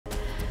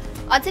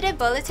On today's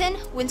bulletin,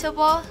 winter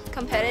ball,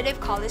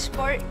 competitive college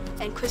sport,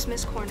 and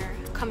Christmas corner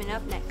coming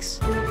up next.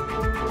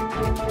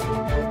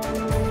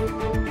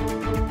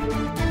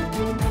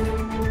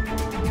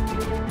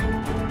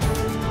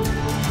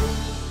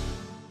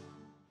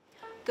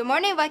 Good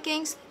morning,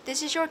 Vikings.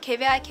 This is your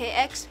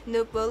KVIKS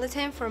new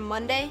bulletin for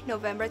Monday,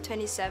 November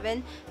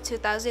 27,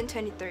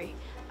 2023.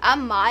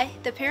 I'm Mai.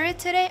 The period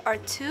today are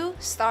 2,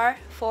 star,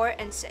 4,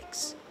 and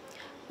 6.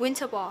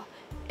 Winter ball.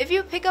 If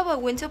you pick up a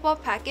winter ball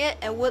packet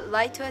and would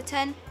like to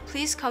attend,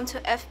 please come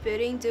to F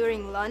building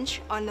during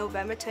lunch on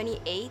November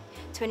 28,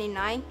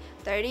 29,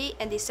 30,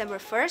 and December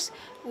 1st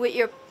with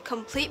your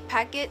complete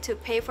packet to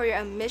pay for your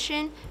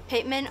admission.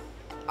 Payment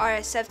are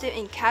accepted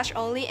in cash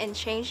only and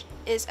change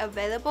is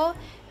available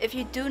if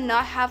you do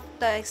not have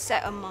the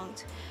exact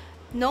amount.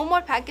 No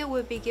more packet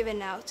will be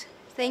given out.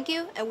 Thank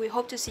you, and we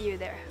hope to see you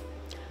there.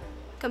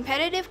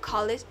 Competitive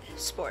college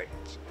sport.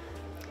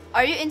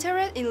 Are you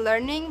interested in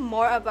learning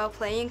more about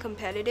playing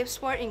competitive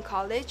sport in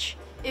college?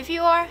 If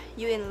you are,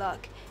 you're in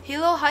luck.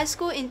 Hilo High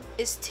School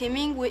is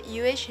teaming with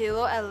UH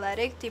Hilo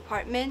Athletic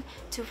Department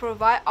to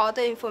provide all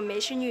the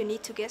information you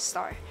need to get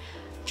started.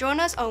 Join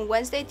us on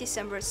Wednesday,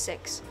 December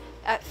 6th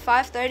at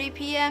 5:30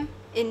 p.m.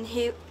 in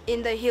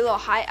the Hilo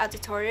High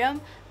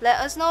Auditorium. Let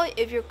us know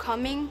if you're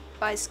coming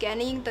by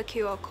scanning the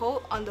QR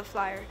code on the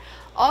flyer.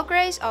 All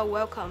grades are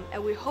welcome,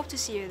 and we hope to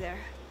see you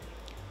there.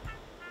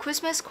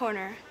 Christmas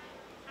corner.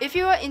 If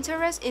you are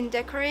interested in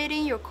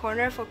decorating your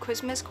corner for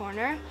Christmas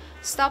corner,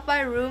 stop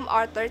by room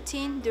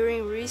R13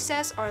 during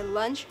recess or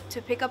lunch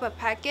to pick up a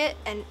packet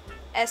and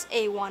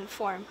SA1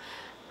 form.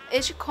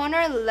 Each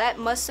corner let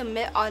must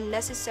submit all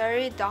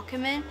necessary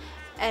document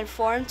and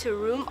form to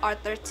room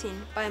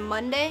R13 by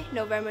Monday,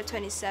 November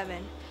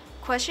 27.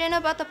 Question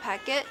about the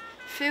packet?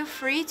 Feel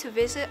free to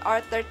visit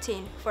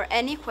R13 for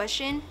any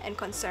question and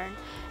concern,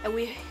 and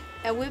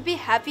we'll be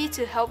happy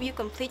to help you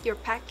complete your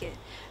packet.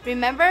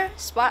 Remember,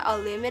 spots are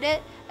limited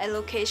and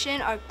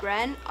location are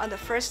granted on the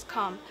first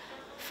come,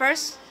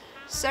 first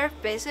serve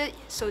basis,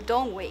 so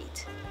don't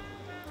wait.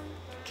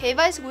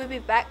 KVIKS will be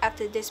back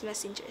after these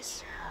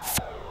messages.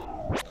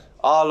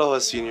 Aloha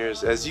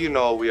seniors, as you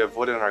know, we have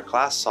voted on our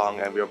class song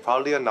and we are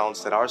proudly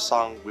announced that our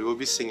song we will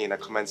be singing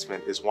at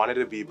commencement is Wanted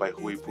to Be by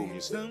Hui Pu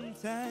Music.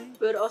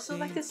 We would also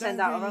like to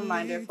send out a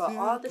reminder for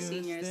all the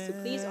seniors to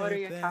please order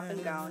your cap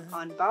and gown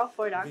on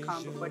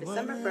balfour.com before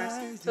December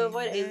 1st to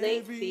avoid a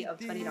late fee of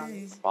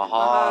 $20.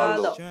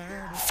 Mahalo!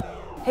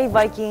 Hey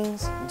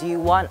Vikings, do you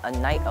want a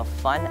night of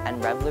fun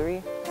and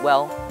revelry?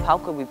 Well,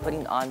 PALC will be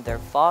putting on their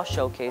fall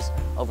showcase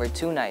over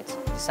 2 nights,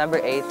 December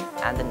 8th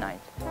and the 9th.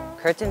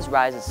 Curtains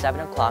rise at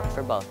 7 o'clock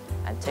for both,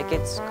 and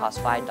tickets cost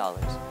 $5.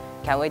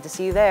 Can't wait to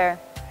see you there!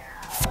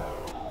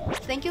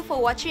 Thank you for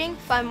watching.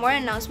 Find more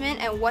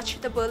announcements and watch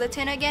the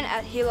bulletin again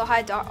at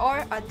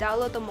hilohigh.org or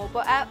download the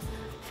mobile app.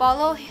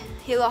 Follow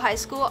Hilo High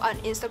School on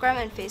Instagram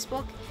and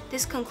Facebook.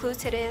 This concludes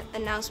today's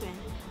announcement.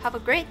 Have a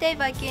great day,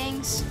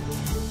 Vikings!